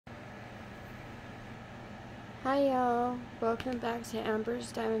Hi y'all, welcome back to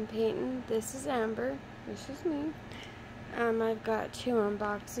Amber's Diamond Painting. This is Amber, this is me. I've got 2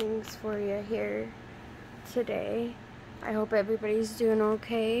 unboxings for you here today. I hope everybody's doing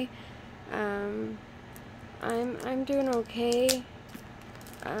okay. I'm doing okay.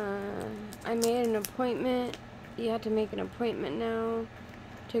 I made an appointment. You have to make an appointment now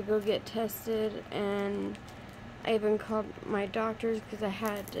to go get tested, and I even called my doctors because I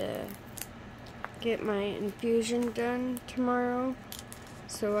had to get my infusion done tomorrow,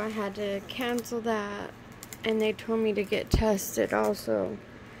 so I had to cancel that, and they told me to get tested also,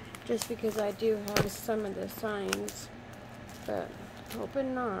 just because I do have some of the signs, but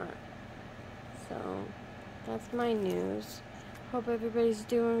hoping not. So that's my news. Hope everybody's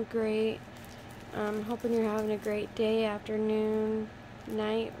doing great. Hoping you're having a great day, afternoon,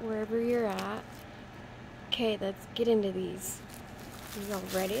 night, wherever you're at. Okay, let's get into these. You all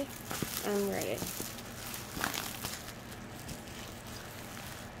ready? I'm ready.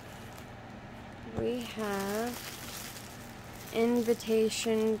 We have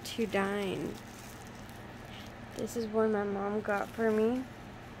Invitation to Dine. This is one my mom got for me.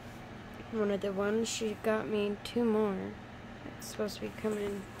 One of the ones she got me 2 more. It's supposed to be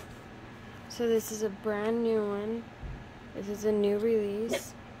coming. So this is a brand new one. This is a new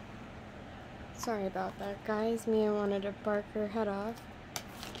release. Sorry about that, guys. Mia wanted to bark her head off.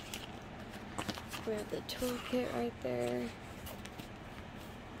 We have the toolkit right there.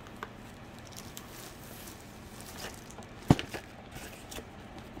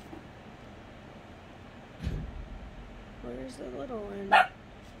 Where's the little one?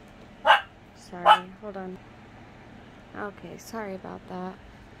 Sorry, hold on. Okay, sorry about that.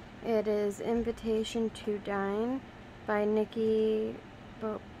 It is Invitation to Dine by Nikki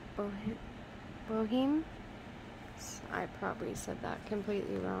Bohem. I probably said that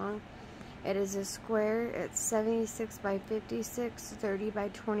completely wrong. It is a square. It's 76 by 56, 30 by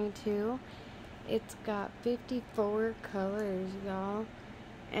 22. It's got 54 colors, y'all,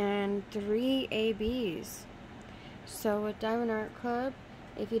 and 3 ABs. So with Diamond Art Club,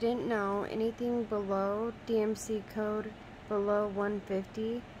 if you didn't know, anything below DMC code below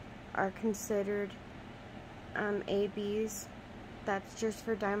 150 are considered ABs. That's just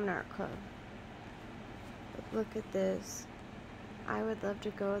for Diamond Art Club. But look at this. I would love to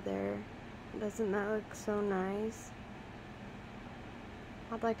go there. Doesn't that look so nice?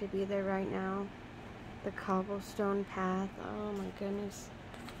 I'd like to be there right now. The cobblestone path. Oh my goodness.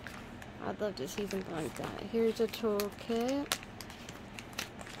 I'd love to see something like that. Here's a toolkit.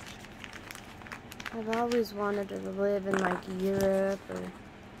 I've always wanted to live in like Europe or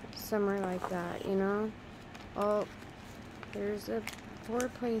somewhere like that, you know? Oh, here's a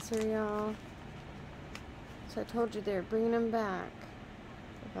 4-placer, y'all. So I told you they're bringing them back.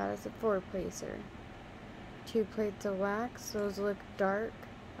 That is a 4-placer. 2 plates of wax. Those look dark.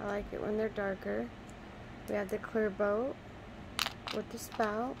 I like it when they're darker. We have the clear boat with the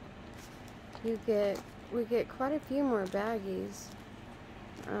spout. We get quite a few more baggies.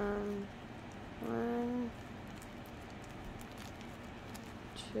 1,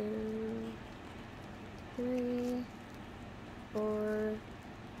 2, 3, 4,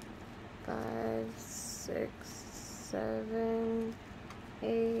 5, 6, 7,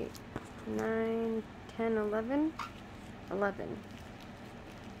 8, 9, 10, 11. 11.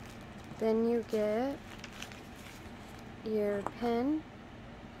 Then you get your pen.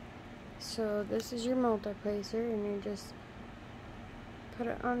 So this is your multi-placer, and you just put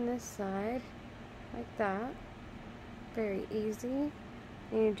it on this side like that. Very easy.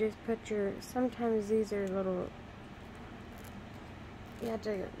 And you just put your, sometimes these are little, you have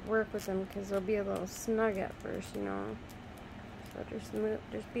to work with them because they'll be a little snug at first, you know. So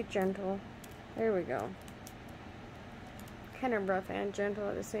just be gentle. There we go. Kind of rough and gentle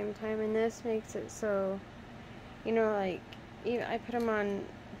at the same time, and this makes it so, you know, like, I put them on.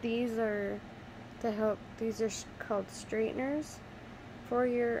 These are to help. These are called straighteners for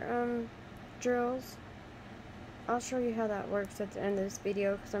your drills. I'll show you how that works at the end of this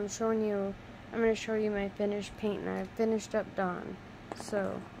video, because I'm going to show you my finished paint, and I've finished up Dawne.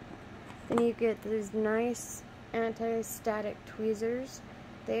 So then you get these nice anti-static tweezers.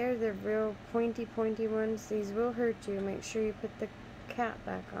 They are the real pointy ones. These will hurt you. Make sure you put the cap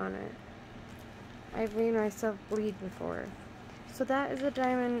back on it. I've made myself bleed before. So that is a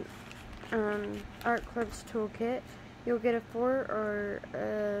Diamond Art Club's toolkit. You'll get a 4 or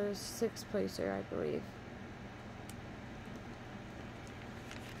a 6-placer, I believe.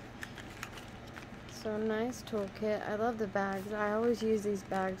 So nice toolkit. I love the bags. I always use these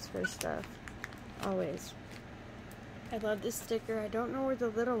bags for stuff. Always. I love this sticker. I don't know where the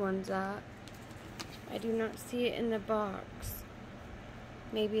little one's at. I do not see it in the box.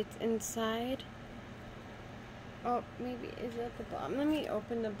 Maybe it's inside. Oh, maybe is it at the bottom? Let me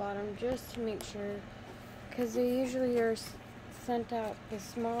open the bottom just to make sure, because they usually are sent out the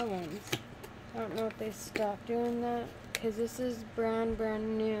small ones. I don't know if they stopped doing that, because this is brand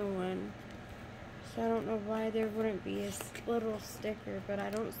new one. So I don't know why there wouldn't be a little sticker, but I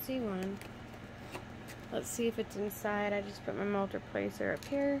don't see one. Let's see if it's inside. I just put my multiplacer up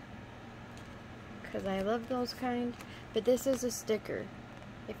here, because I love those kind. But this is a sticker.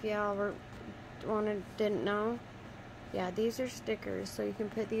 If y'all didn't know. Yeah, these are stickers, so you can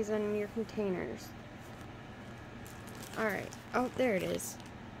put these on your containers. Alright. Oh, there it is.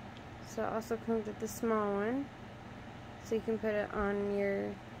 So it also comes with the small one. So you can put it on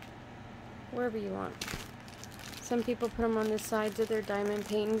your, wherever you want. Some people put them on the sides of their diamond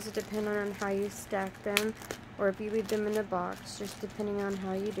paintings, depending on how you stack them. Or if you leave them in the box, just depending on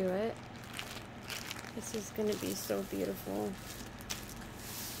how you do it. This is going to be so beautiful.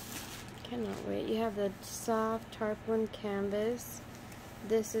 Cannot wait. You have the soft tarpaulin canvas.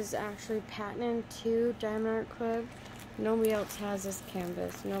 This is actually patented to Diamond Art Club. Nobody else has this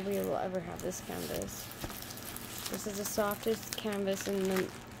canvas. Nobody will ever have this canvas. This is the softest canvas and the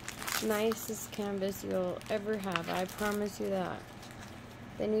nicest canvas you'll ever have. I promise you that.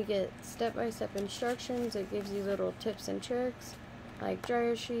 Then you get step-by-step instructions. It gives you little tips and tricks like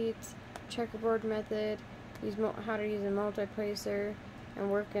dryer sheets, checkerboard method, how to use a multiplacer, and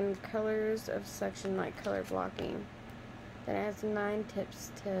work in colors of section like color blocking. Then it has 9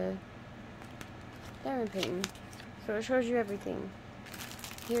 tips to diamond painting. So it shows you everything.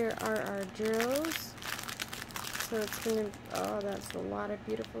 Here are our drills. So it's gonna, oh, that's a lot of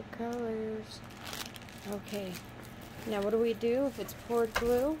beautiful colors. Okay. Now what do we do if it's poured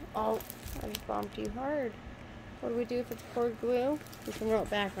glue? Oh, I just bumped you hard. What do we do if it's poured glue? We can roll it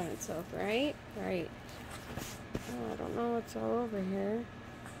back on itself, right? Right. Oh, I don't know what's all over here.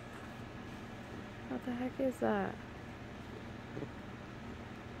 What the heck is that?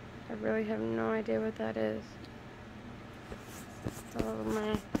 I really have no idea what that is. It's all over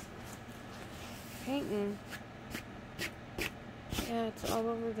my painting. Yeah, it's all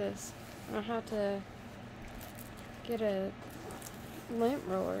over this. I'll have to get a lint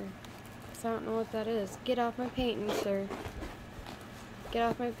roller, because I don't know what that is. Get off my painting, sir. Get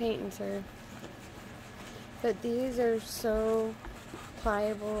off my painting, sir. But these are so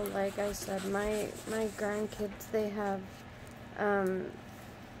pliable. Like I said, my grandkids, they have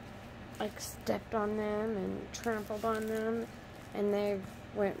like stepped on them and trampled on them, and they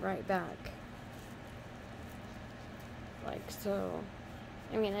went right back. Like, so,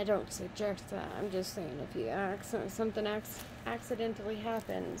 I mean, I don't suggest that. I'm just saying, if you something accidentally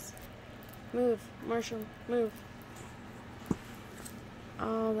happens, move, Marshall, move.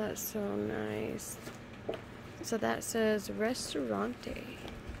 Oh, that's so nice. So that says Ristorante.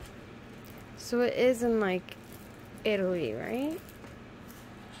 So it is in like Italy, right?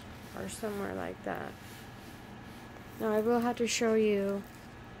 Or somewhere like that. Now I will have to show you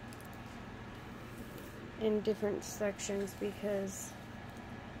in different sections, because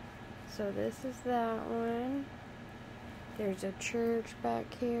so this is that one. There's a church back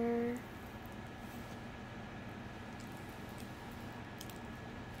here.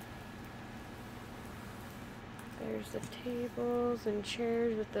 There's the tables and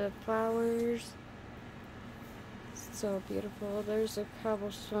chairs with the flowers. It's so beautiful. There's a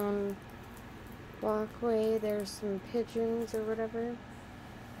cobblestone walkway. There's some pigeons or whatever.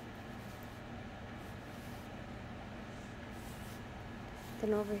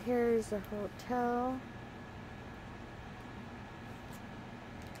 Then over here is a hotel.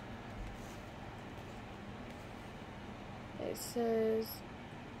 It says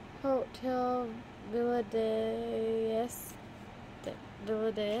Hotel Villa d'Este.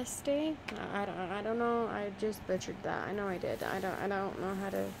 I don't know. I just butchered that. I know I did. I don't know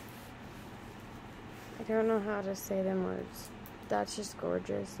how to say them words. That's just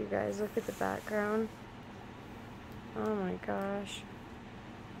gorgeous. You guys, look at the background. Oh my gosh.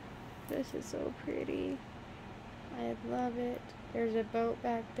 This is so pretty. I love it. There's a boat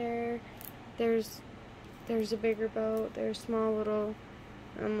back there. There's a bigger boat. There's small little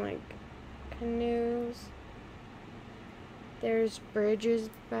like canoes. There's bridges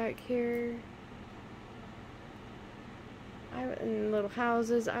back here. And little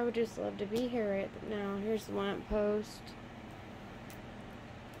houses. I would just love to be here right now. Here's the lamp post.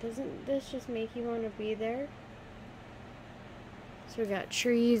 Doesn't this just make you want to be there? So we got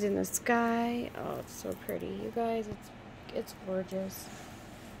trees in the sky. Oh, it's so pretty. You guys, it's gorgeous.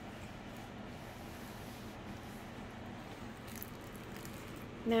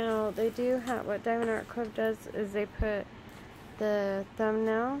 Now, they do have, what Diamond Art Club does is they put the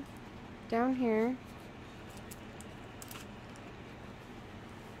thumbnail down here.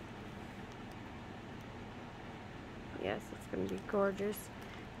 Yes, it's going to be gorgeous.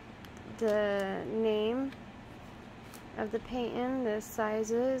 The name of the painting, the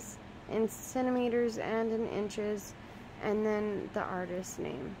sizes in centimeters and in inches, and then the artist's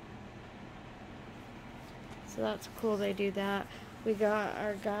name. So that's cool, they do that. We got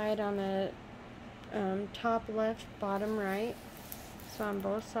our guide on the top left, bottom right, so on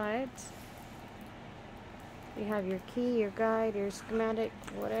both sides. You have your key, your guide, your schematic,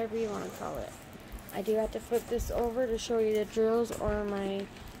 whatever you want to call it. I do have to flip this over to show you the drills, or my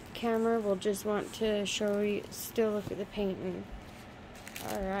camera will just want to show you, still look at the painting.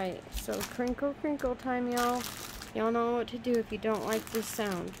 Alright, so crinkle crinkle time, y'all. Y'all know what to do if you don't like this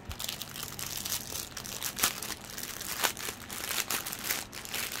sound.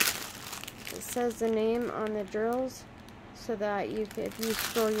 It says the name on the drills so that if you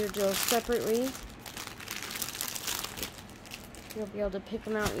store your drills separately, you'll be able to pick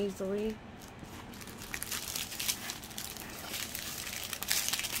them out easily.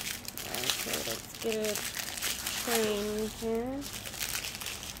 Okay, let's get a train here.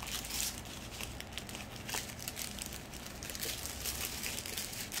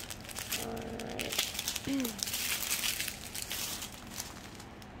 Alright.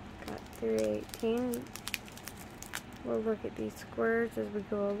 Got 318. We'll look at these squares as we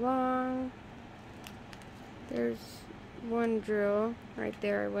go along. There's one drill right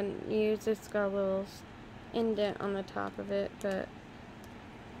there I wouldn't use. It's got a little indent on the top of it, but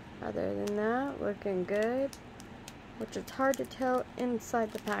other than that, looking good. Which is hard to tell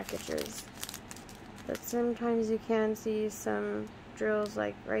inside the packages. But sometimes you can see some drills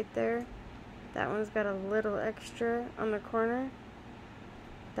like right there. That one's got a little extra on the corner.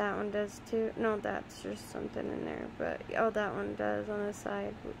 That one does too. No, that's just something in there. But, oh, that one does on the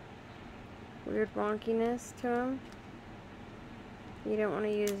side. Weird wonkiness to them. You don't want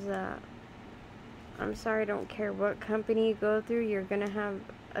to use that. I'm sorry, I don't care what company you go through, you're going to have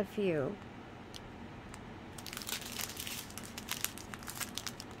a few.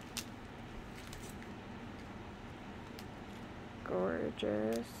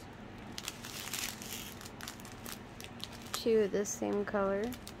 Gorgeous. Two of the same color.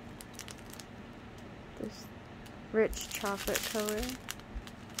 This rich chocolate color.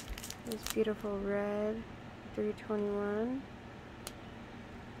 This beautiful red. 321.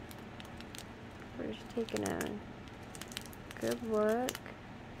 We're just taking a good look.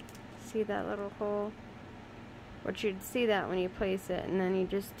 See that little hole? Which you'd see that when you place it, and then you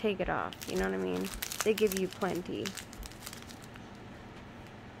just take it off. You know what I mean? They give you plenty.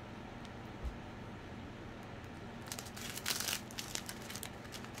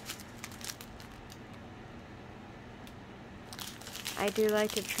 I do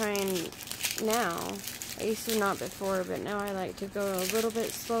like to try and now, I used to not before, but now I like to go a little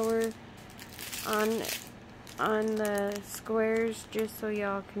bit slower on the squares, just so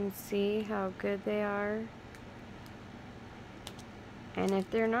y'all can see how good they are. And if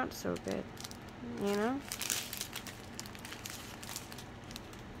they're not so good, you know?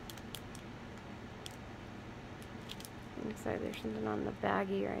 Looks like there's something on the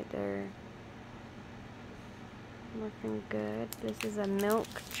baggie right there. Looking good. This is a milk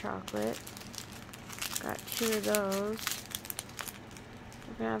chocolate. Got two of those.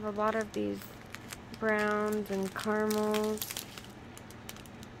 We're gonna have a lot of these browns and caramels.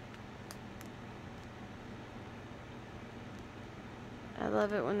 I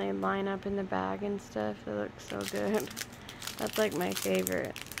love it when they line up in the bag and stuff. It looks so good. That's like my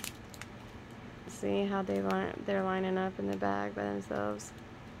favorite. See how they're lining up in the bag by themselves.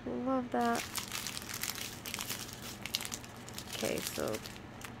 Love that. Okay, so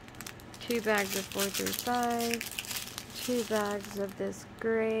 2 bags of 4 through 5, 2 bags of this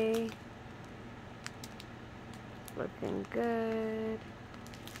gray. Looking good.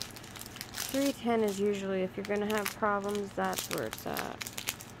 310 is usually, if you're going to have problems, that's where it's at.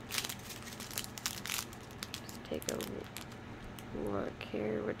 Just take a look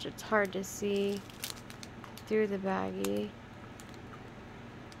here, which it's hard to see through the baggie.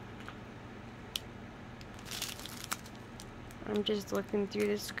 I'm just looking through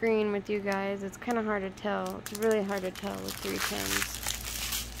the screen with you guys. It's kind of hard to tell. It's really hard to tell with 310s.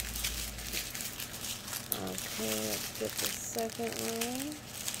 Okay, let's get the second one.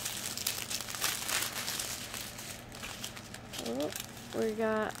 Oh, we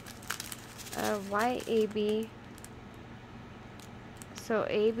got a white AB. So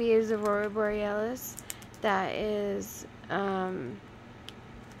AB is Aurora Borealis. That is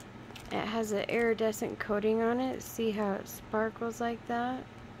It has an iridescent coating on it. See how it sparkles like that?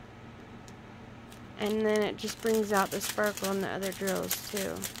 And then it just brings out the sparkle in the other drills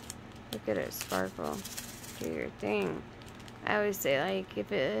too. Look at it sparkle. Do your thing. I always say, like,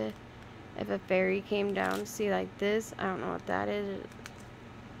 if a fairy came down, see, like this, I don't know what that is,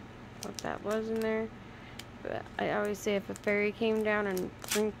 what that was in there, but I always say if a fairy came down and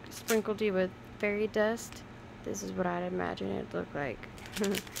sprinkled you with fairy dust, this is what I'd imagine it'd look like.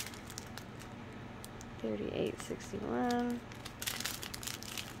 3861.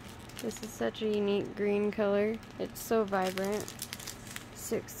 This is such a unique green color. It's so vibrant.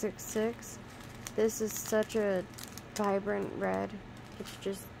 666. This is such a vibrant red.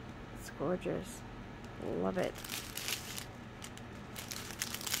 It's gorgeous. Love it.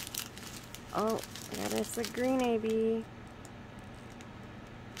 Oh, that is the green AB.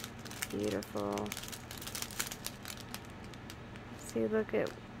 Beautiful. See, look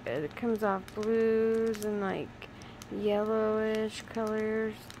at it, comes off blues and like yellowish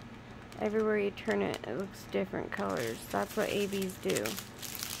colors. Everywhere you turn it, it looks different colors. That's what ABs do.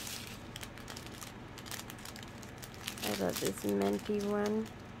 I love this minty one.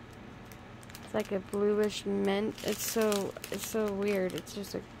 It's like a bluish mint. It's so weird. It's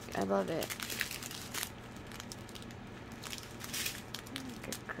just I love it.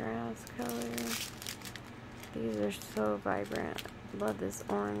 Like a grass color. These are so vibrant. Love this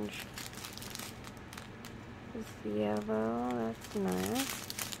orange. This yellow, that's nice.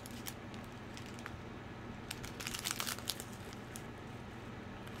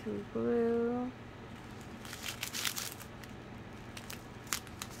 Some blue.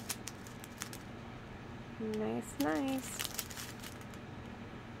 Nice, nice.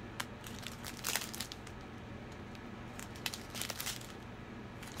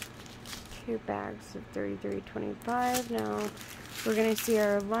 Two bags of 33.25. Now we're gonna see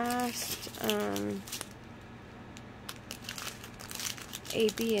our last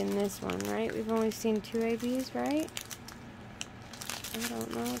AB in this one, right? We've only seen two ABs, right? I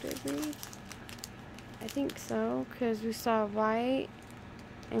don't know, did we? I think so, because we saw white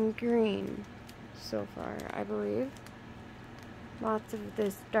and green so far, I believe. Lots of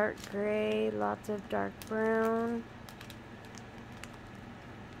this dark gray, lots of dark brown.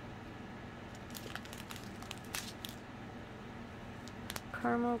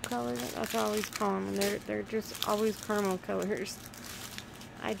 Caramel color, that's what I always call them. They're just always caramel colors.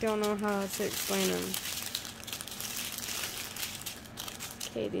 I don't know how else to explain them.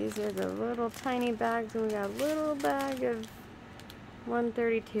 Okay, these are the little tiny bags, and we got a little bag of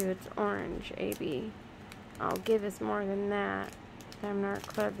 132. It's orange, AB. I'll give us more than that. I'm not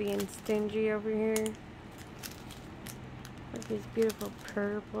clubby and stingy over here. Look at these beautiful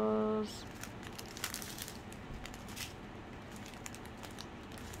purples.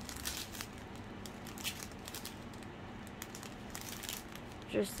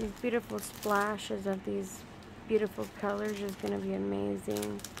 Just these beautiful splashes of these beautiful colors is going to be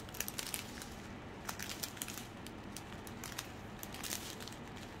amazing.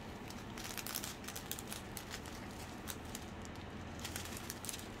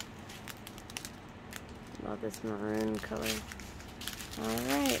 Love this maroon color.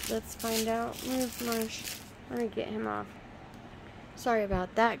 Alright, let's find out. Move, Marsh. Let me get him off. Sorry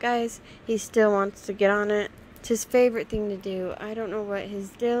about that, guys. He still wants to get on it. It's his favorite thing to do. I don't know what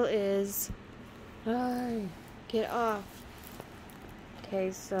his deal is. Get off. Okay,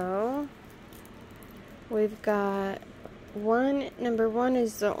 so we've got number one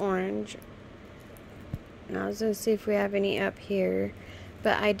is the orange. Now I was going to see if we have any up here.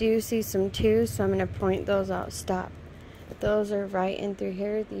 But I do see some too, so I'm going to point those out. Stop. Those are right in through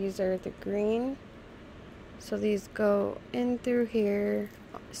here. These are the green. So these go in through here,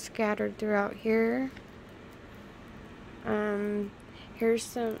 scattered throughout here. Here's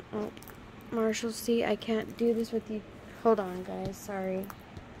some, oh, Marshall, see, I can't do this with you. Hold on, guys, sorry.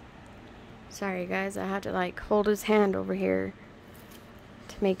 Sorry, guys, I had to, like, hold his hand over here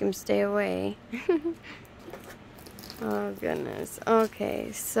to make him stay away. Oh, goodness.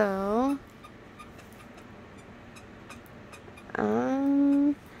 Okay, so,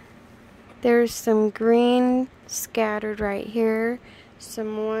 there's some green scattered right here,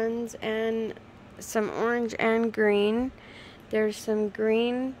 some ones and some orange and green. There's some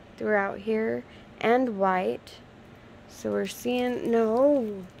green throughout here and white. So we're seeing,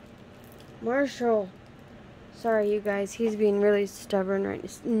 no, Marshall. Sorry, you guys, he's being really stubborn right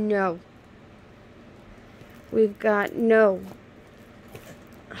now. No. We've got, no.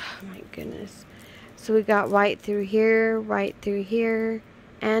 Oh my goodness. So we got white through here,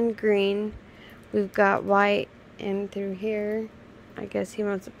 and green. We've got white in through here, I guess he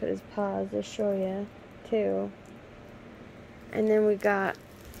wants to put his paws to show you, too. And then we got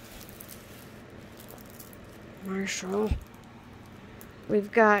Marshall.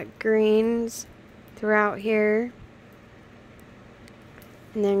 We've got greens throughout here.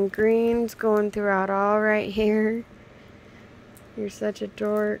 And then greens going throughout all right here. You're such a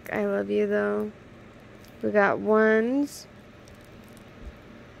dork. I love you, though. We got ones.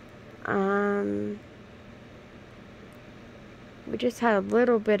 We just had a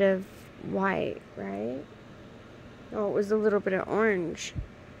little bit of white, right? Oh, it was a little bit of orange.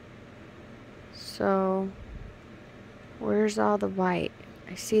 So, where's all the white?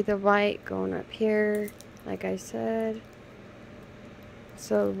 I see the white going up here, like I said.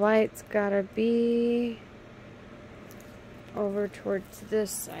 So, the white's gotta be over towards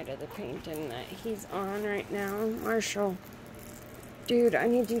this side of the painting that he's on right now. Marshall, dude, I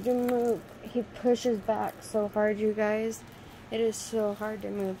need you to move. He pushes back so hard, you guys. It is so hard to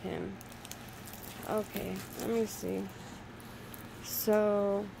move him. Okay, let me see.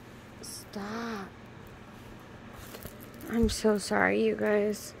 So, stop. I'm so sorry, you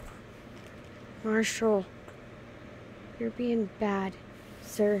guys. Marshall, you're being bad,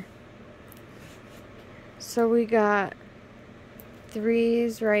 sir. So we got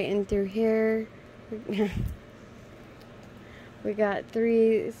threes right in through here. We got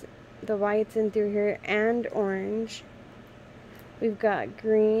threes, the whites in through here, and orange. We've got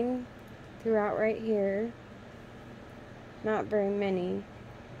green throughout right here. Not very many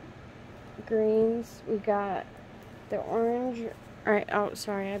greens. We got the orange. Alright, oh,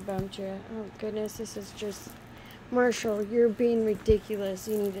 sorry, I bumped you. Oh, goodness, this is just... Marshall, you're being ridiculous.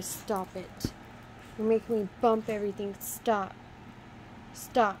 You need to stop it. You're making me bump everything. Stop.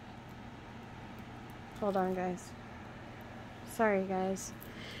 Stop. Hold on, guys. Sorry, guys.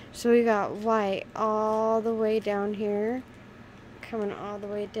 So we got white all the way down here. Coming all the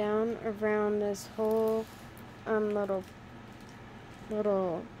way down around this whole little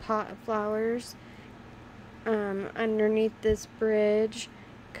pot of flowers. Underneath this bridge.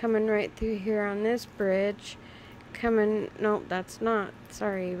 Coming right through here on this bridge. Nope, that's not.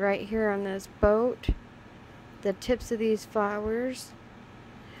 Sorry, right here on this boat. The tips of these flowers.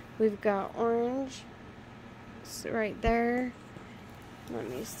 We've got orange right there. Let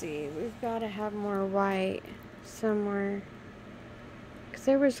me see. We've got to have more white somewhere. Because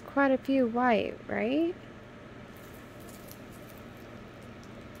there was quite a few white, right?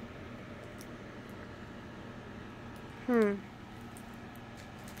 Because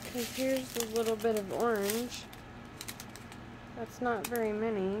here's a little bit of orange. That's not very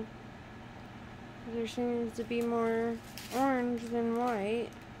many. There seems to be more orange than white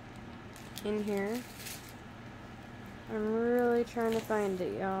in here. I'm really trying to find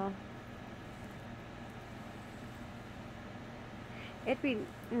it, y'all. It'd be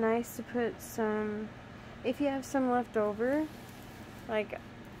nice to put some, if you have some left over, like,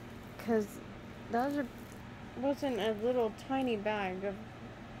 because those wasn't a little tiny bag of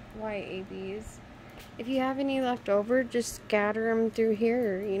white ABs. If you have any left over, just scatter them through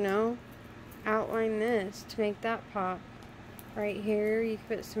here, you know? Outline this to make that pop. Right here, you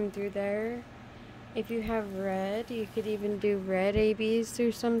could put some through there. If you have red, you could even do red ABs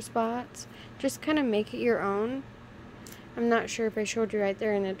through some spots. Just kind of make it your own. I'm not sure if I showed you right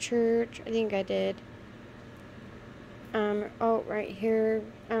there in the church. I think I did. Oh, right here.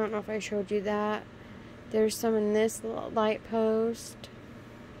 I don't know if I showed you that. There's some in this little light post.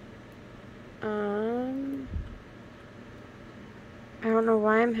 I don't know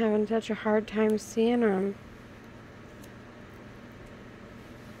why I'm having such a hard time seeing them.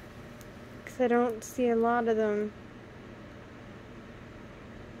 Because I don't see a lot of them.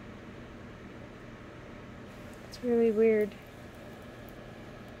 It's really weird.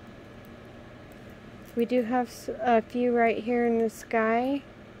 We do have a few right here in the sky.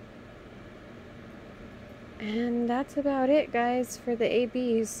 And that's about it, guys, for the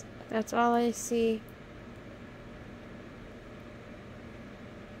ABs. That's all I see.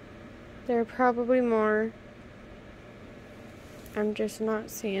 There are probably more. I'm just not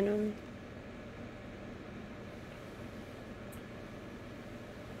seeing them.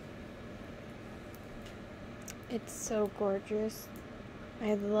 It's so gorgeous.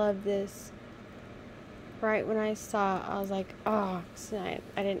 I love this. Right when I saw it, I was like, oh, I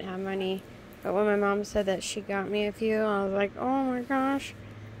didn't have money. But when my mom said that she got me a few, I was like, oh my gosh.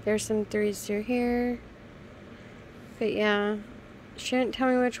 There's some threes through here. But yeah, she didn't tell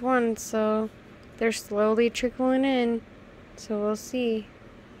me which ones, so they're slowly trickling in. So we'll see.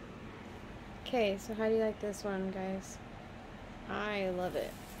 Okay, so how do you like this one, guys? I love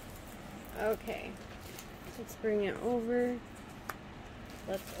it. Okay, let's bring it over.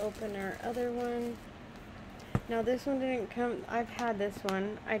 let's open our other one. Now this one didn't come, I've had this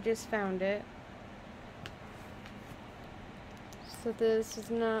one, I just found it. So this is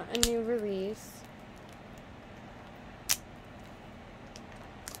not a new release.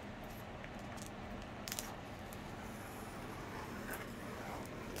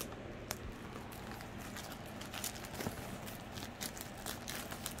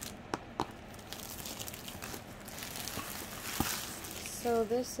 So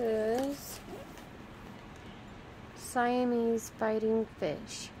this is Siamese fighting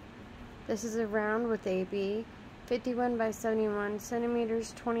fish. This is a round with AB, 51 by 71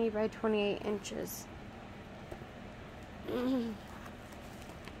 centimeters, 20 by 28 inches.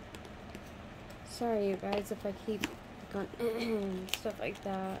 Sorry you guys if I keep going stuff like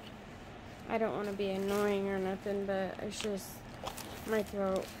that. I don't want to be annoying or nothing, but it's just my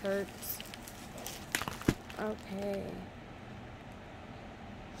throat hurts. Okay.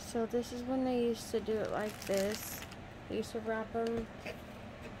 So this is when they used to do it like this. They used to wrap them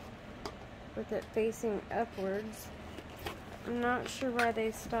with it facing upwards. I'm not sure why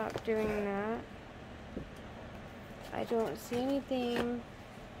they stopped doing that. I don't see anything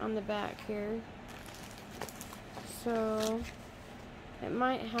on the back here. So it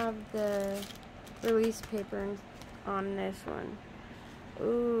might have the release paper on this one.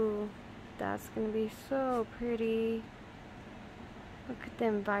 Ooh, that's gonna be so pretty. Look at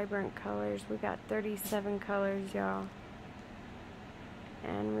them vibrant colors. We got 37 colors, y'all.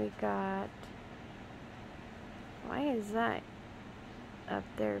 And we got, why is that up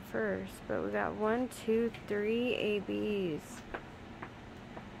there first? But we got 1, 2, 3 ABs.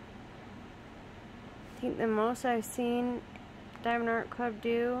 I think the most I've seen Diamond Art Club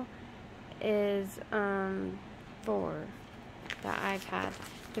do is 4 that I've had.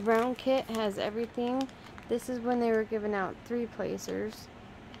 The round kit has everything. This is when they were giving out 3 placers.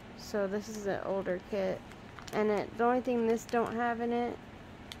 So this is an older kit. And the only thing this don't have in it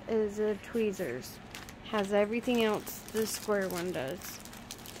is the tweezers. Has everything else the square one does.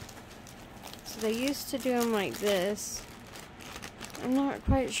 So they used to do them like this. I'm not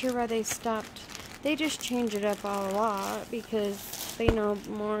quite sure why they stopped. They just change it up a lot because they know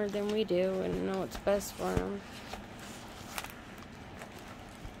more than we do and know what's best for them.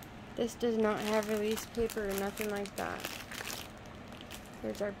 This does not have release paper or nothing like that.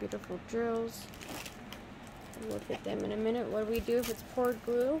 Here's our beautiful drills. We'll look at them in a minute. What do we do if it's poured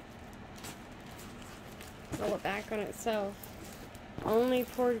glue? Roll it back on itself. Only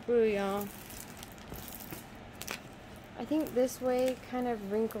poured glue, y'all. I think this way kind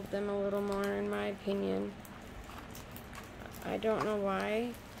of wrinkled them a little more, in my opinion. I don't know why.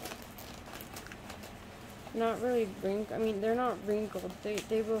 Not really wrinkled. I mean, they're not wrinkled.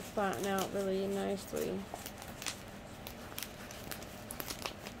 They will flatten out really nicely.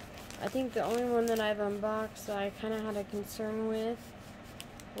 I think the only one that I've unboxed that I kind of had a concern with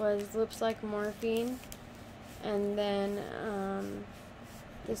was Lips Like Morphine. And then,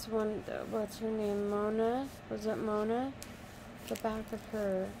 this one, what's her name? Mona? Was it Mona? The back of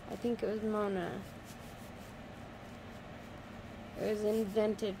her. I think it was Mona. It was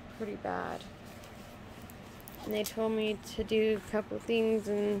indented pretty bad. And they told me to do a couple things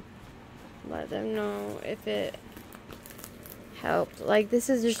and let them know if it helped. Like, this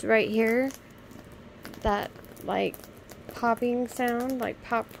is just right here. That, like, popping sound, like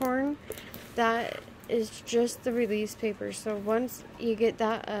popcorn. That is just the release paper. So once you get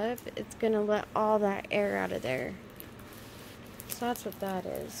that up, it's going to let all that air out of there. So that's what that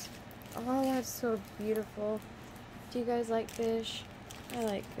is. Oh, that's so beautiful. Do you guys like fish? I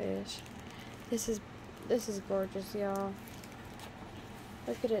like fish. This is gorgeous, y'all.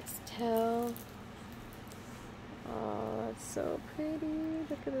 Look at its tail. Oh, that's so pretty.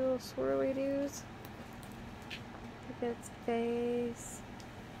 Look at the little swirly doos. Look at its face.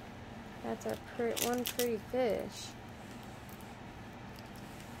 That's our one pretty fish.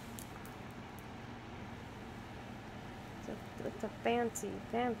 It's a fancy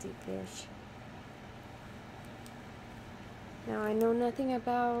fish. Now, I know nothing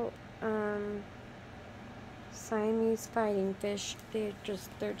about Siamese fighting fish. They're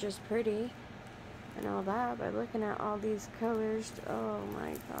just pretty and all that, but looking at all these colors, oh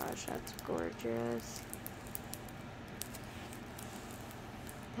my gosh, that's gorgeous.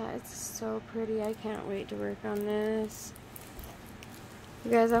 That's so pretty. I can't wait to work on this.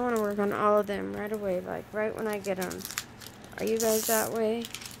 You guys, I want to work on all of them right away, like right when I get them. Are you guys that way?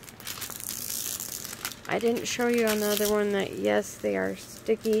 I didn't show you on the other one that, yes, they are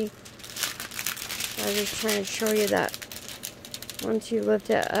sticky. I was just trying to show you that once you lift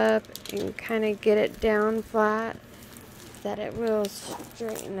it up and kind of get it down flat, that it will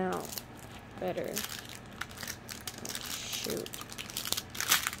straighten out better. Oh, shoot.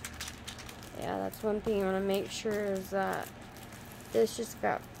 Yeah, that's one thing you want to make sure is that this just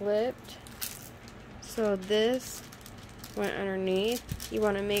got flipped. So this went underneath. You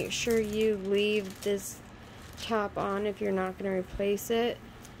want to make sure you leave this top on if you're not going to replace it.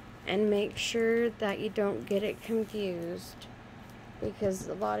 And make sure that you don't get it confused. Because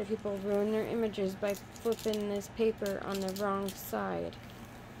a lot of people ruin their images by flipping this paper on the wrong side.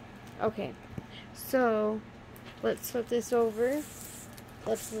 Okay, so let's flip this over.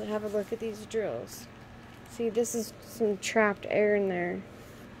 Let's have a look at these drills. See, this is some trapped air in there.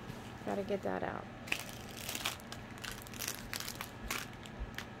 Gotta get that out.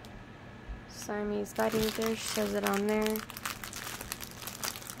 Siamese fighting fish, says it on there.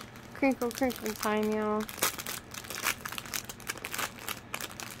 Crinkle, crinkle time, y'all.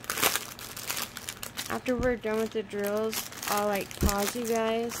 After we're done with the drills, I'll like pause you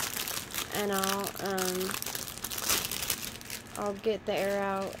guys and I'll get the air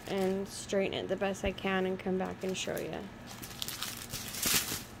out and straighten it the best I can and come back and show you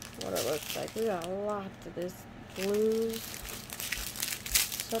what it looks like. We got a lot of this blue,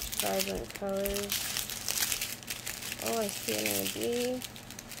 such vibrant colors. Oh, I see an AB.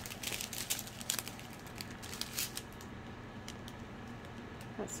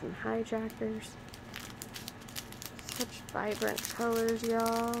 Got some hijackers. Such vibrant colors,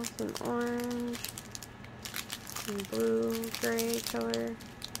 y'all. Some orange, some blue, gray color.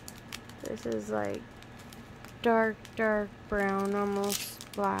 This is like dark, dark brown,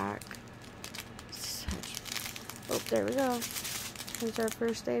 almost black. Such. Oh, there we go. Here's our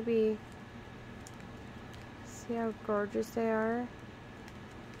first AB. See how gorgeous they are?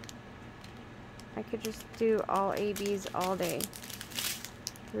 I could just do all ABs all day.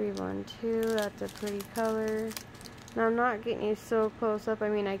 312, that's a pretty color. Now I'm not getting you so close up, I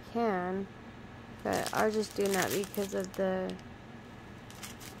mean I can, but I was just doing that because of the,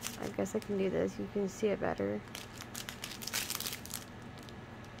 I guess I can do this, you can see it better.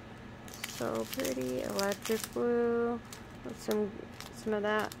 So pretty, electric blue, with some of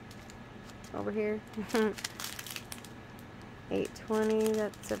that over here. 820,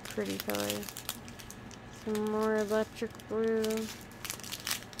 that's a pretty color. Some more electric blue.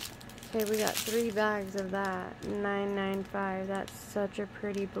 Okay, we got 3 bags of that. 995. That's such a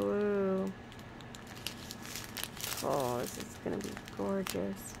pretty blue. Oh, this is gonna be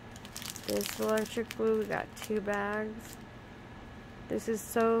gorgeous. This electric blue, we got 2 bags. This is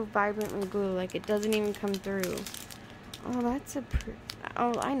so vibrantly blue, like it doesn't even come through. Oh, that's a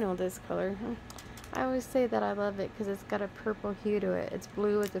oh, I know this color. I always say that I love it because it's got a purple hue to it. It's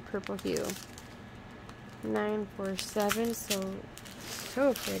blue with a purple hue. 947,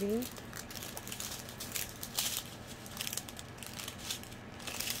 so pretty.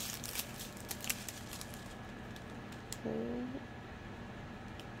 Okay.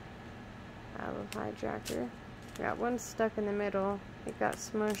 I love hijacker. Got one stuck in the middle. It got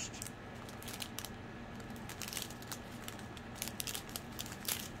smushed.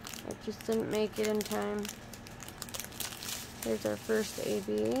 It just didn't make it in time. Here's our first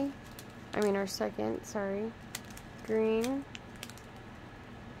AB. I mean our second, sorry. Green.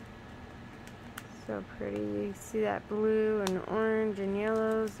 So pretty. You see that blue and orange and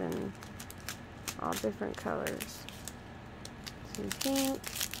yellows and all different colors. Some pink.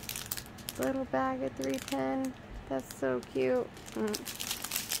 Little bag of 310. That's so cute.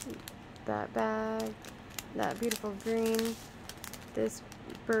 That bag. That beautiful green. This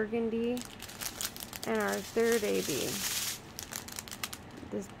burgundy. And our third AB.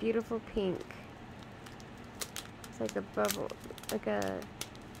 This beautiful pink. It's like a bubble. Like a...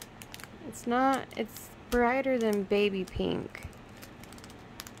 It's not... It's brighter than baby pink.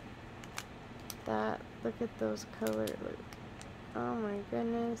 That... Look at those colors. Look. Oh my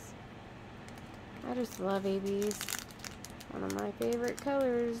goodness. I just love ABs. One of my favorite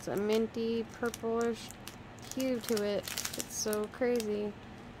colors. A minty, purplish hue to it. It's so crazy.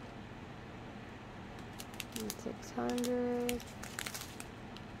 600.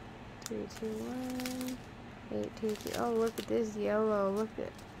 321. 823. Oh, look at this yellow. Look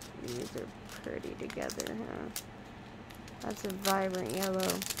at... These are pretty together, huh? That's a vibrant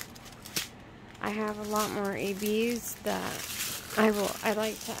yellow. I have a lot more ABs that I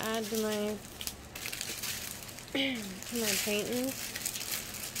like to add to my paintings.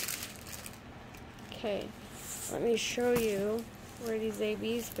 Okay, let me show you where these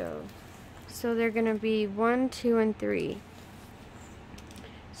ABs go. So they're gonna be 1, 2, and 3.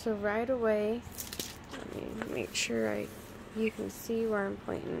 So right away, let me make sure you can see where I'm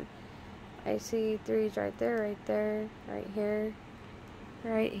pointing. I see 3s right there, right there, right here,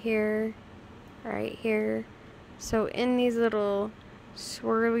 right here, right here. So in these little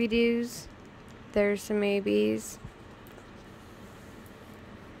swirly doos, there's some ABs.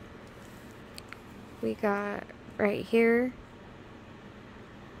 We got right here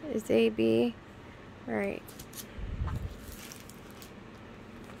is AB. Right.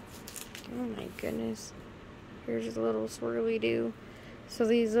 Oh my goodness. Here's a little swirly doo. So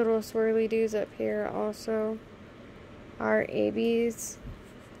these little swirly doos up here also are ABs.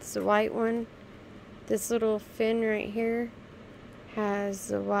 It's the white one. This little fin right here has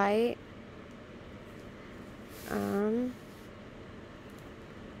the white.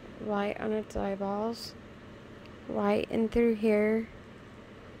 White on its eyeballs. White in through here.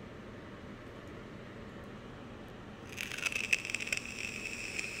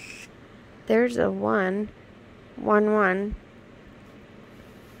 There's a 1, 1, 1.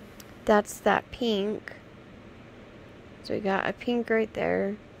 That's that pink. So we got a pink right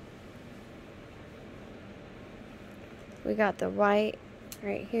there. We got the white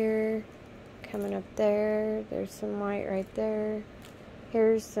right here, coming up there. There's some white right there.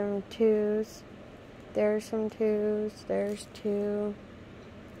 Here's some 2s. There's some 2s. There's 2.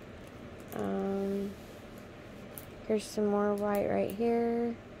 Here's some more white right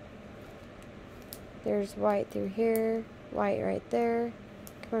here. There's white through here. White right there.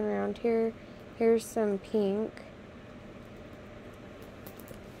 Coming around here. Here's some pink.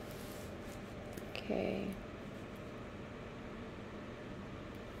 Okay.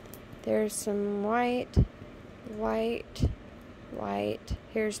 There's some white, white, white.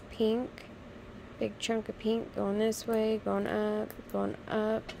 Here's pink. Big chunk of pink going this way, going up, going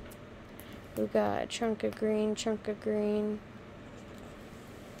up. We've got a chunk of green, chunk of green.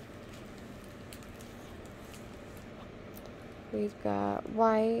 We've got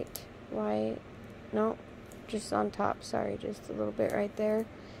white, white. Nope, just on top, sorry, just a little bit right there.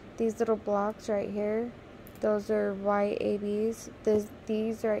 These little blocks right here, those are white ABs.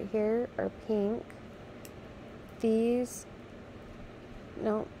 These right here are pink. These,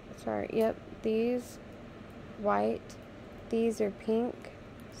 no, sorry, yep, these, white. These are pink.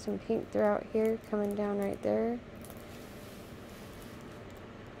 Some pink throughout here, coming down right there.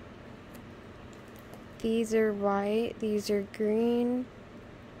 These are white. These are green.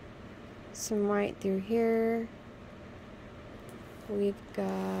 Some white through here. We've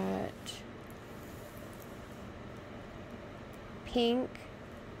got pink,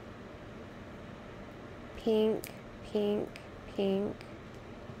 pink, pink, pink.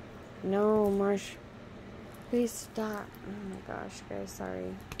 No, Marsh. Please stop. Oh my gosh, guys,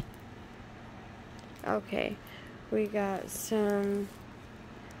 sorry. Okay, we got some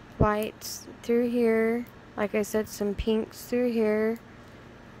whites through here. Like I said, some pinks through here.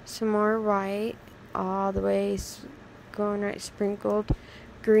 Some more white all the way going right sprinkled.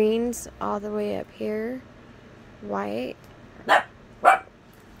 Greens all the way up here. White.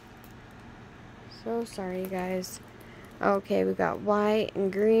 So sorry, guys. Okay, we got white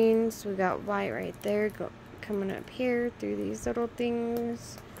and greens. We got white right there coming up here through these little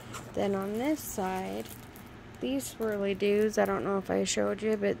things. Then on this side, these swirly doos, I don't know if I showed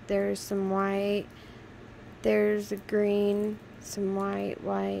you, but there's some white, there's a green, some white,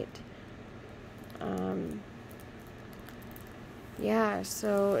 white. Yeah,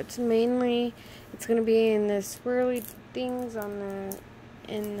 so it's mainly, it's going to be in the swirly things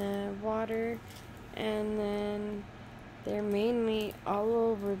in the water, and then they're mainly all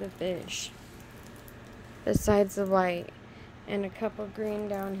over the fish, besides the white, and a couple green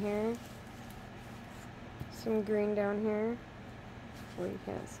down here. Some green down here. Well, you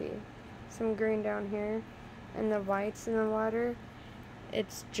can't see. Some green down here. And the whites in the water,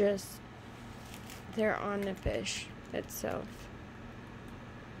 it's just, they're on the fish itself.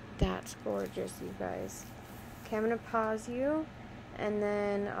 That's gorgeous, you guys. Okay, I'm going to pause you, and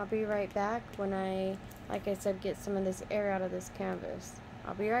then I'll be right back when I, like I said, get some of this air out of this canvas.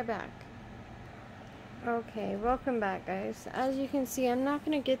 I'll be right back. Okay, welcome back, guys. As you can see, I'm not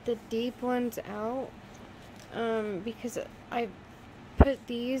going to get the deep ones out. Because I put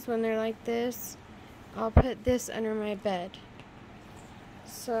these when they're like this, I'll put this under my bed.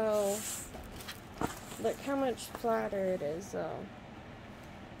 So, look how much flatter it is, though.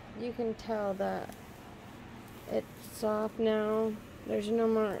 You can tell that it's soft now. There's no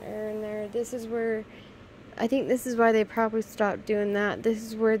more air in there. This is where, I think this is why they probably stopped doing that. This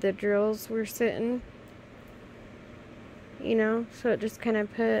is where the drills were sitting. You know, so it just kind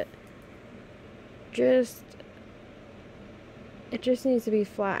of put, it just needs to be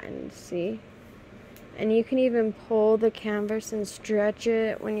flattened, see? And you can even pull the canvas and stretch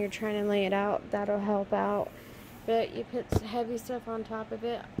it when you're trying to lay it out. That'll help out. But you put heavy stuff on top of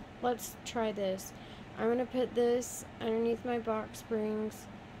it. Let's try this. I'm going to put this underneath my box springs,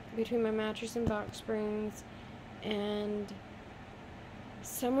 between my mattress and box springs. And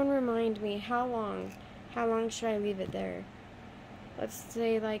someone remind me, how long should I leave it there? Let's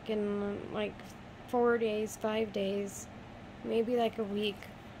say like in like 4 days, 5 days, maybe like a week.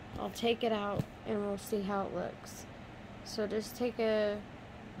 I'll take it out and we'll see how it looks. So just try and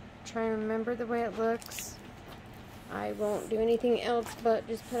remember the way it looks. I won't do anything else but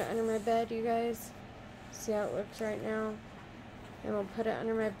just put it under my bed, you guys. See how it looks right now. And we'll put it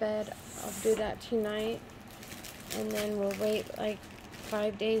under my bed. I'll do that tonight. And then we'll wait like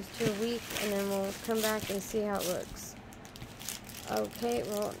 5 days to a week, and then we'll come back and see how it looks. Okay,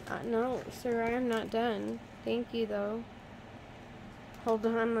 well, no, sir, I am not done. Thank you, though. Hold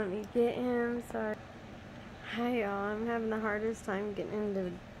on, let me get him. Sorry. Hi, y'all. I'm having the hardest time getting him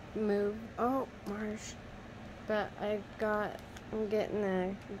to move. Oh, Marsh. But I'm getting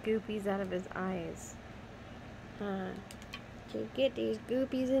the goopies out of his eyes. You get these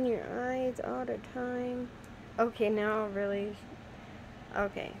goopies in your eyes all the time. Okay, now really.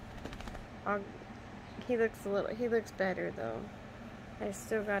 Okay. He looks better though. I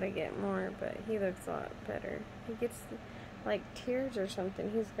still gotta get more, but he looks a lot better. He gets like tears or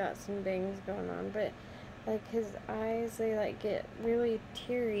something. He's got some bangs going on, but like his eyes, they like get really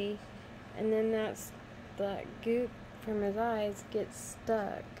teary, and then that goop from his eyes gets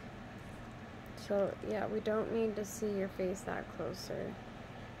stuck. So yeah, we don't need to see your face that closer.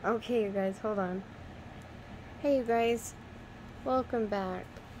 Okay, you guys, hold on. Hey, you guys, welcome back.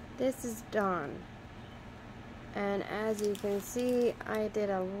 This is Dawne. And as you can see, I did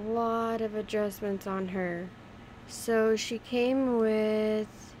a lot of adjustments on her. So she came with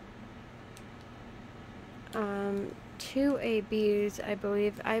 2 ABs, I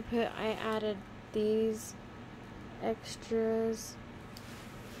believe. I added these extras.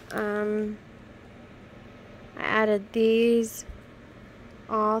 I added these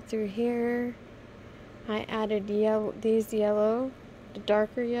all through here. I added these yellow, the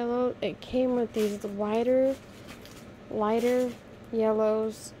darker yellow. It came with these lighter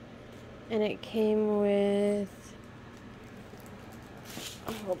yellows, and it came with,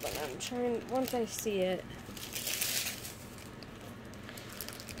 hold on, I'm trying, once I see it.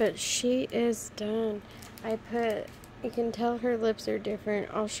 But she is done. You can tell her lips are different.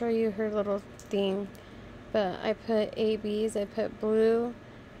 I'll show you her little thing. But I put ABs, I put blue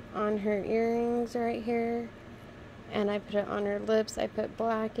on her earrings right here, and I put it on her lips. I put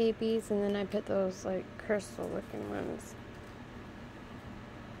black ABs, and then I put those like crystal looking ones.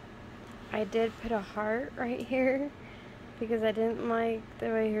 I did put a heart right here because I didn't like the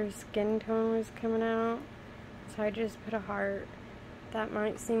way her skin tone was coming out, so I just put a heart. That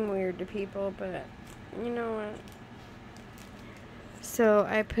might seem weird to people, but you know what? So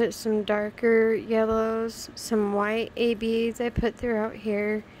I put some darker yellows, some white ABs I put throughout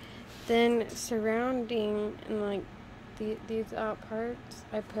here. Then surrounding and like these out parts,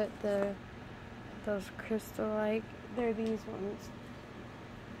 I put those crystal, like they're these ones.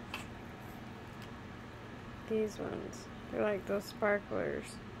 These ones. They're like those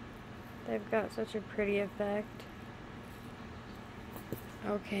sparklers. They've got such a pretty effect.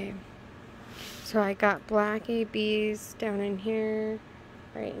 Okay. So I got black ABs down in here,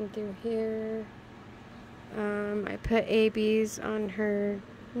 right in through here. I put ABs on her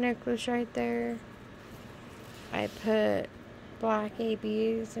necklace right there. I put black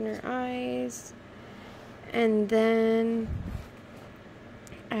ABs in her eyes. And then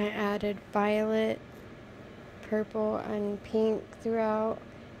I added violet, purple, and pink throughout.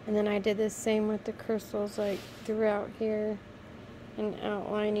 And then I did the same with the crystals, like throughout here, and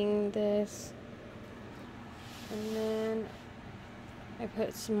outlining this. And then I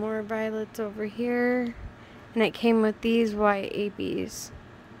put some more violets over here, and it came with these white ABs.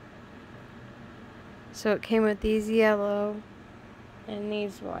 So it came with these yellow and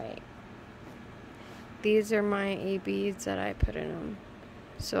these white. These are my ABs that I put in them.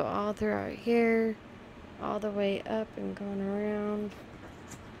 So all throughout here, all the way up and going around.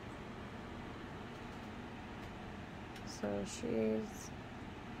 So she is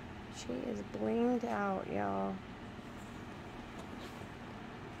blinged out, y'all.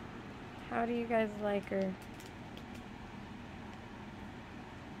 How do you guys like her?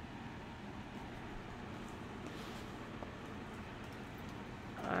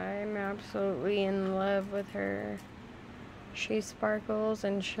 I'm absolutely in love with her. She sparkles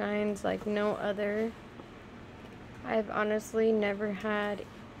and shines like no other. I've honestly never had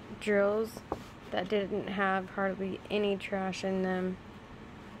drills that didn't have hardly any trash in them.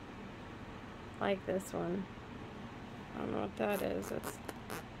 Like this one. I don't know what that is.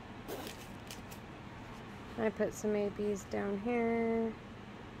 I put some ABs down here.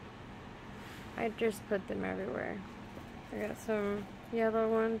 I just put them everywhere. I got some yellow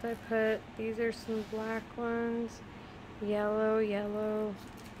ones I put. These are some black ones. Yellow.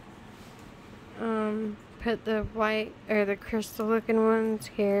 Put the white or the crystal looking ones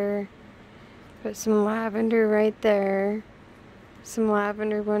here. Put some lavender right there. Some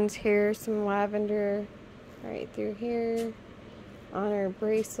lavender ones here. Some lavender right through here. On our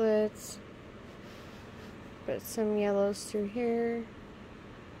bracelets. Put some yellows through here.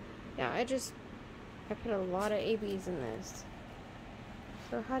 Yeah, I put a lot of ABs in this.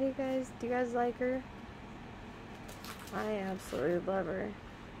 So how do you guys like her? I absolutely love her.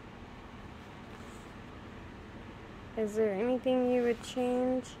 Is there anything you would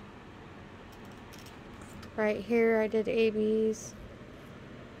change? Right here I did ABs.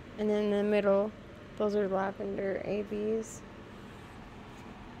 And then in the middle, those are lavender ABs.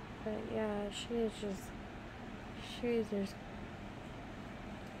 But yeah, she's just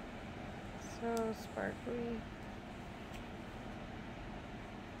so sparkly.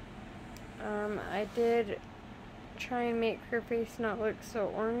 I did try and make her face not look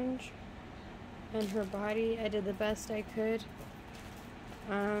so orange, and her body, I did the best I could.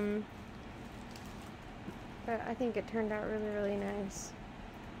 But I think it turned out really nice.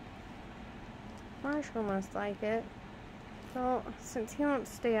 Marshall must like it. So, since he won't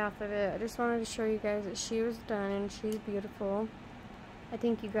stay off of it, I just wanted to show you guys that she was done and she's beautiful. I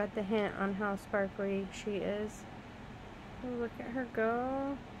think you got the hint on how sparkly she is. Oh, look at her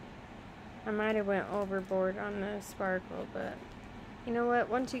go. I might have went overboard on the sparkle, but you know what?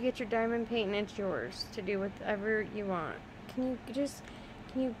 Once you get your diamond painting, it's yours to do whatever you want. Can you just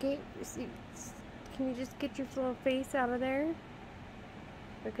get your little face out of there?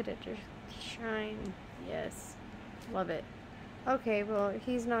 Look at it just shine. Yes. Love it. Okay, well,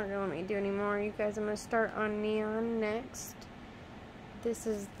 he's not going to let me do anymore. You guys, I'm going to start on neon next. This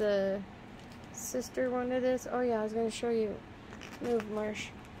is the sister one to this. Oh, yeah, I was going to show you. Move, Marsh.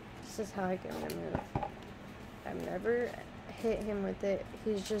 This is how I get him to move. I've never hit him with it.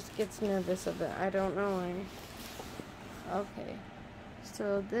 He just gets nervous of it. I don't know why. Okay.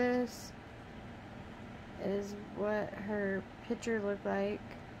 So this is what her picture looked like.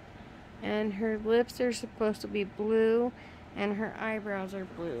 And her lips are supposed to be blue. And her eyebrows are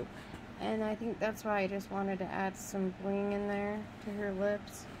blue. And I think that's why I just wanted to add some bling in there to her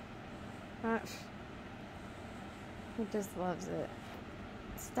lips. He just loves it.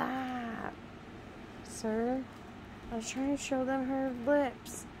 Stop, sir. I was trying to show them her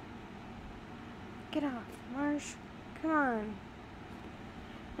lips. Get off, Marsh. Come on.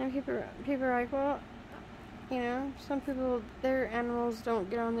 And people are like, well, you know, some people, their animals don't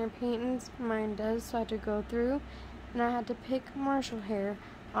get on their paintings. Mine does, so I had to go through. And I had to pick Marshall hair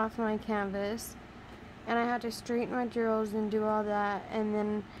off my canvas. And I had to straighten my drills and do all that. And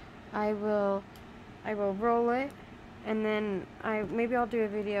then I will roll it. And then maybe I'll do a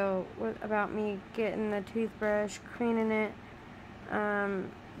video about me getting the toothbrush, cleaning it,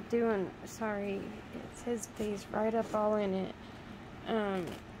 sorry, it's his face right up all in it.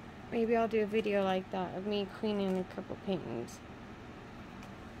 Maybe I'll do a video like that of me cleaning a couple paintings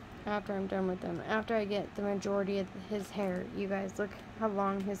after I'm done with them. After I get the majority of his hair. You guys, look how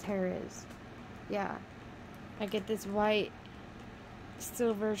long his hair is. Yeah. I get this white,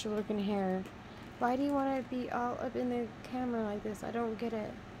 silver looking hair. Why do you want to be all up in the camera like this? I don't get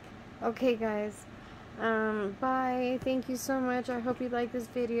it. Okay, guys. Bye. Thank you so much. I hope you like this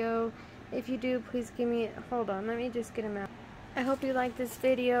video. If you do, please give me... Hold on. Let me just get him out. I hope you like this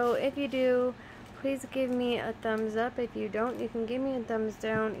video. If you do, please give me a thumbs up. If you don't, you can give me a thumbs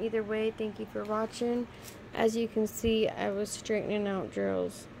down. Either way, thank you for watching. As you can see, I was straightening out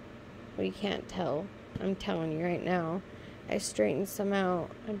drills. Well, you can't tell. I'm telling you right now. I straightened some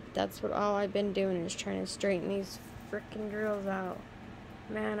out. That's what all I've been doing is trying to straighten these freaking drills out.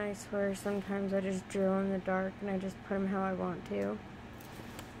 Man, I swear sometimes I just drill in the dark and I just put them how I want to.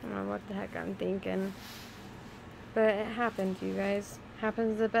 I don't know what the heck I'm thinking. But it happens, you guys.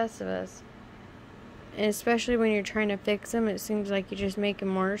 Happens to the best of us. And especially when you're trying to fix them, it seems like you just make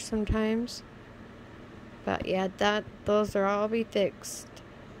them worse sometimes. But yeah, those will all be fixed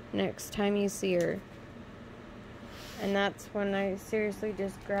next time you see her. And that's when I seriously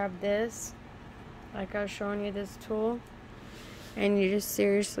just grab this, like I was showing you this tool, and you just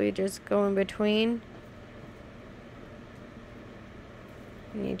seriously just go in between,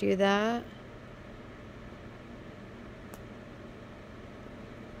 and you do that.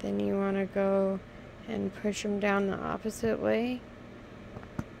 then you want to go and push them down the opposite way.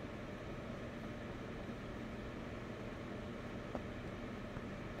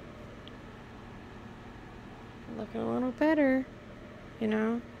 Looking a little better, you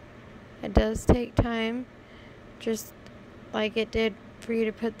know. It does take time, just like it did for you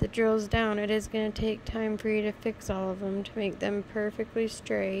to put the drills down. It is going to take time for you to fix all of them to make them perfectly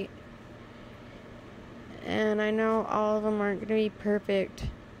straight. And I know all of them aren't going to be perfect,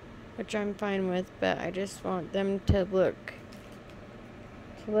 which I'm fine with, but I just want them to look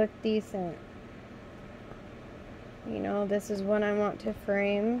decent. You know, this is one I want to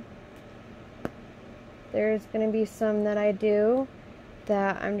frame. There's going to be some that I do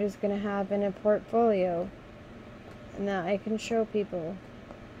that I'm just going to have in a portfolio and that I can show people.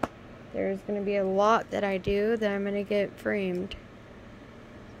 There's going to be a lot that I do that I'm going to get framed.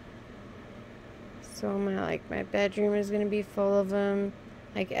 So my bedroom is going to be full of them.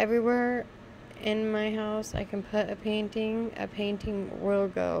 Like everywhere in my house I can put a painting will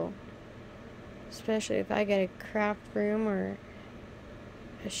go. Especially if I get a craft room or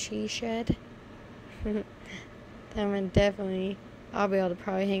a she shed. Then definitely I'll be able to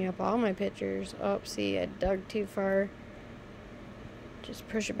probably hang up all my pictures. Oh, see, I dug too far. Just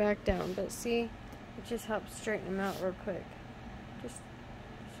push it back down. But see, it just helps straighten them out real quick. Just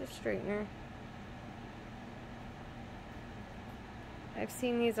a straightener. I've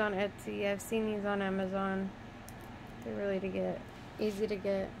seen these on Etsy. I've seen these on Amazon. They're really easy to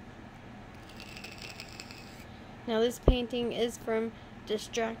get. Now this painting is from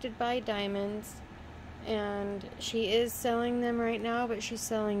Distracted by Diamonds. And she is selling them right now, but she's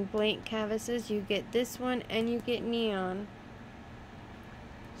selling blank canvases. You get this one and you get neon.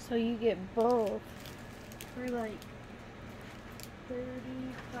 So you get both for like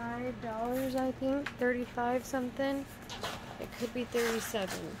 $35, I think. 35 something. It could be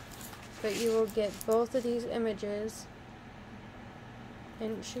 37. But you will get both of these images.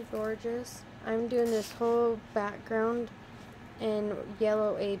 Isn't she gorgeous? I'm doing this whole background in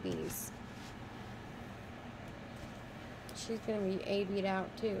yellow ABs. She's gonna be AB'd out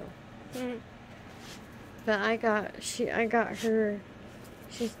too. But I got her.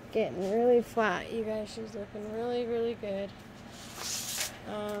 She's getting really flat, you guys. She's looking really, really good.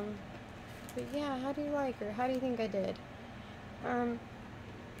 But yeah, how do you like her? How do you think I did? I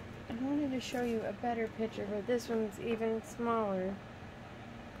wanted to show you a better picture, but this one's even smaller.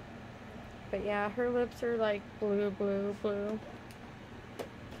 But yeah, her lips are like blue.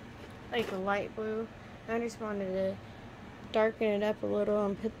 Like a light blue. I just wanted to darken it up a little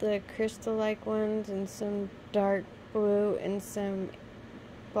and put the crystal-like ones and some dark blue and some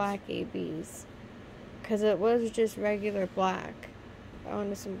black ABs. Because it was just regular black. I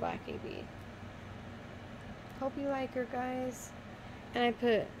wanted some black AB. Hope you like her, guys. And I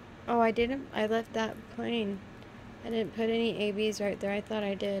put... Oh, I left that plain. I didn't put any ABs right there. I thought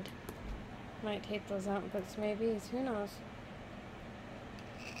I did. Might take those out and put some ABs. Who knows?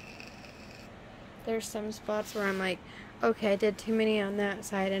 There's some spots where I'm like, okay, I did too many on that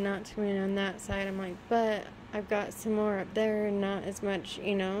side and not too many on that side. I'm like, but I've got some more up there and not as much,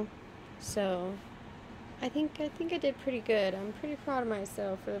 you know. So I think I did pretty good. I'm pretty proud of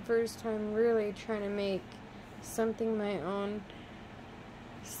myself for the first time really trying to make something my own.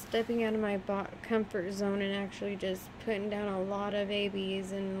 Stepping out of my comfort zone and actually just putting down a lot of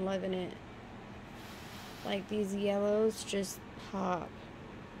ABs and loving it. Like these yellows just pop.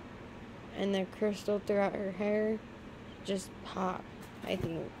 And the crystal throughout her hair just pop. I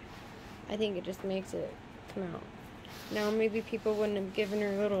think it just makes it come out. Now maybe people wouldn't have given her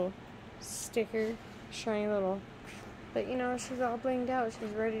a little sticker, shiny little, but you know, she's all blinged out. She's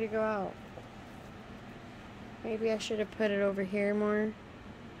ready to go out. Maybe I should have put it over here more.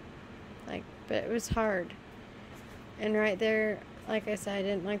 But it was hard. And right there, like I said, I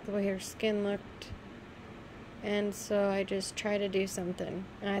didn't like the way her skin looked. And so I just tried to do something.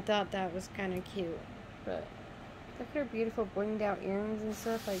 And I thought that was kind of cute. But look at her beautiful blinged out earrings and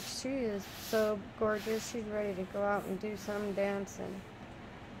stuff. Like, she is so gorgeous. She's ready to go out and do some dancing.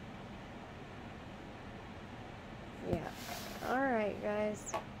 Yeah. Alright,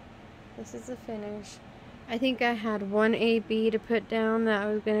 guys. This is the finish. I think I had one AB to put down that I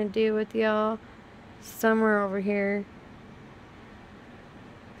was going to do with y'all somewhere over here.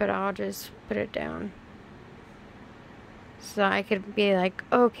 But I'll just put it down. So I could be like,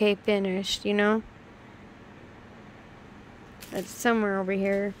 okay, finished, you know? It's somewhere over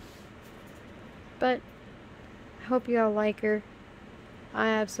here. But I hope you all like her. I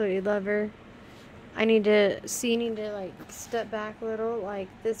absolutely love her. I need to like step back a little, like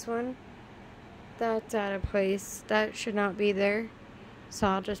this one. That's out of place. That should not be there. So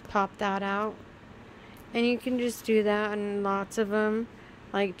I'll just pop that out. And you can just do that on lots of them.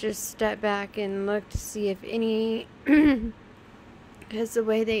 Like, just step back and look to see if any, because the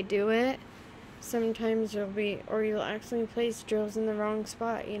way they do it, sometimes you'll accidentally place drills in the wrong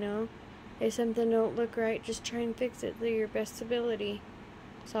spot, you know? If something don't look right, just try and fix it to your best ability.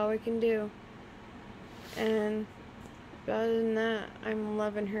 That's all we can do. And other than that, I'm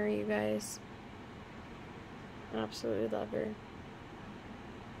loving her, you guys. Absolutely love her.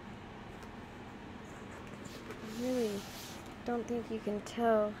 I really don't think you can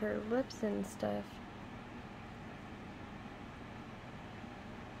tell her lips and stuff.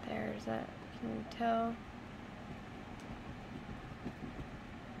 There's that. Can you tell?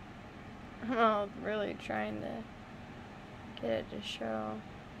 I'm really trying to get it to show.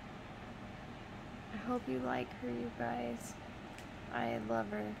 I hope you like her, you guys. I love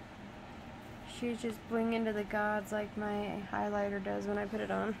her. She's just bling into the gods like my highlighter does when I put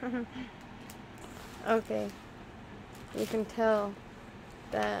it on. Okay. You can tell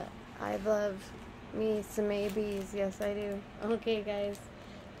that I love me some ABs. Yes, I do. Okay, guys.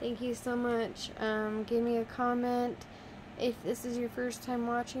 Thank you so much. Give me a comment. If this is your first time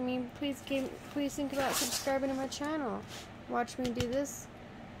watching me, please think about subscribing to my channel. Watch me do this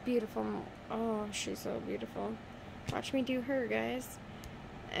beautiful. Oh, she's so beautiful. Watch me do her, guys.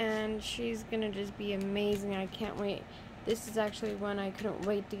 And she's gonna just be amazing. I can't wait. This is actually one I couldn't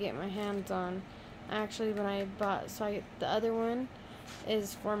wait to get my hands on. Actually, when I bought, the other one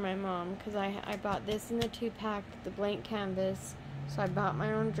is for my mom, because I bought this in the 2-pack, the blank canvas. So I bought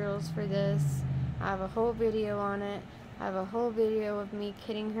my own drills for this. I have a whole video on it. I have a whole video of me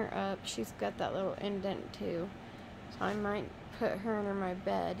kitting her up. She's got that little indent too. So I might put her under my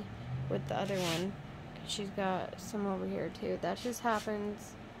bed with the other one. She's got some over here too. That just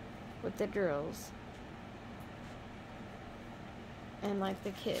happens with the drills. And like the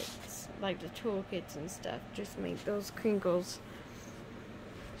kits, like the tool kits and stuff, just make those crinkles.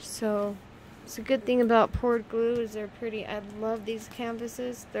 So it's a good thing about poured glue is they're pretty. I love these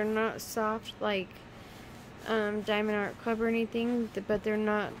canvases. They're not soft like Diamond Art Club or anything, but they're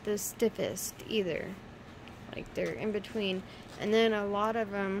not the stiffest either. Like, they're in between. And then a lot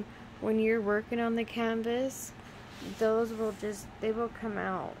of them, when you're working on the canvas, those will they will come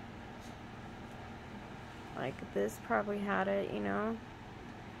out. Like, this probably had it, you know?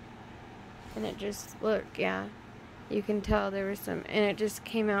 And it just, look, yeah. You can tell there was some, and it just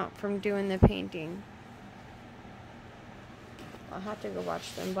came out from doing the painting. I'll have to go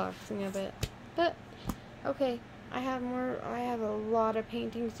watch the unboxing of it. But, okay, I have a lot of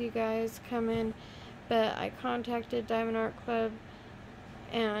paintings, you guys, coming. But I contacted Diamond Art Club,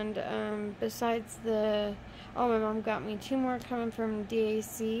 and besides my mom got me 2 more coming from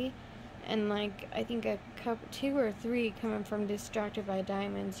DAC, and like I think a couple, 2 or 3 coming from Distracted by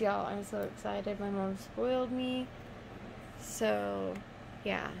Diamonds. Y'all, I'm so excited. My mom spoiled me, so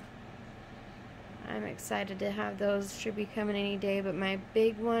yeah, I'm excited to have those. Should be coming any day. But my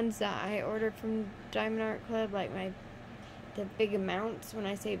big ones that I ordered from Diamond Art Club, like the big amounts, when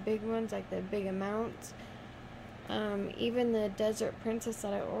I say big ones, like the big amounts, even the Desert Princess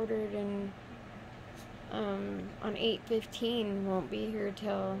that I ordered on 8/15 won't be here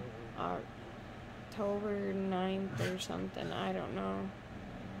till October 9th or something. I don't know.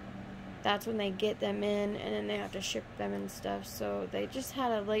 That's when they get them in, and then they have to ship them and stuff. So they just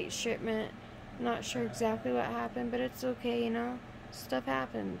had a late shipment. Not sure exactly what happened, but it's okay, you know. Stuff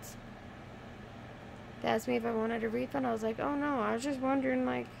happens. They asked me if I wanted a refund. I was like, oh no, I was just wondering,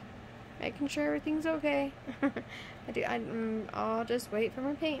 like, making sure everything's okay. I'll just wait for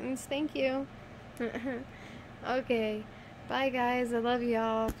my paintings. Thank you. Okay. Bye, guys. I love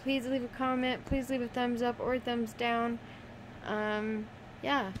y'all. Please leave a comment. Please leave a thumbs up or a thumbs down.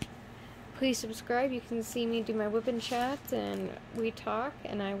 Yeah. Please subscribe. You can see me do my whipping chats, and we talk,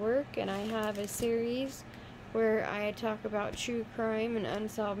 and I work, and I have a series where I talk about true crime and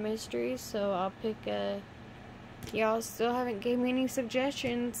unsolved mysteries. So I'll pick y'all still haven't gave me any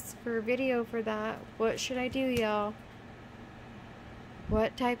suggestions for a video for that. What should I do, y'all?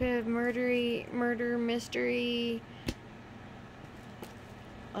 What type of murder mystery,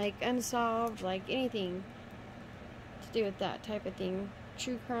 like unsolved, like anything to do with that type of thing?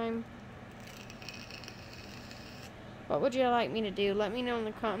 True crime. What would you like me to do? Let me know in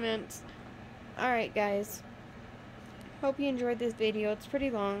the comments. Alright, guys. Hope you enjoyed this video. It's pretty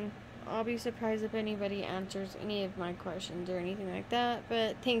long. I'll be surprised if anybody answers any of my questions or anything like that.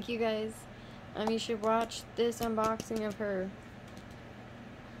 But thank you, guys. You should watch this unboxing of her.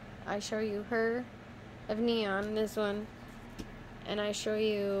 I show you her of Neon, this one. And I show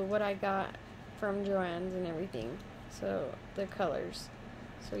you what I got from Joann's and everything. So, the colors.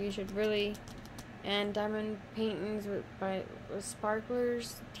 So you should really, and diamond paintings with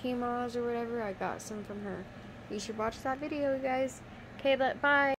Sparklers, T-Moz or whatever. I got some from her. You should watch that video, you guys. Okay, bye.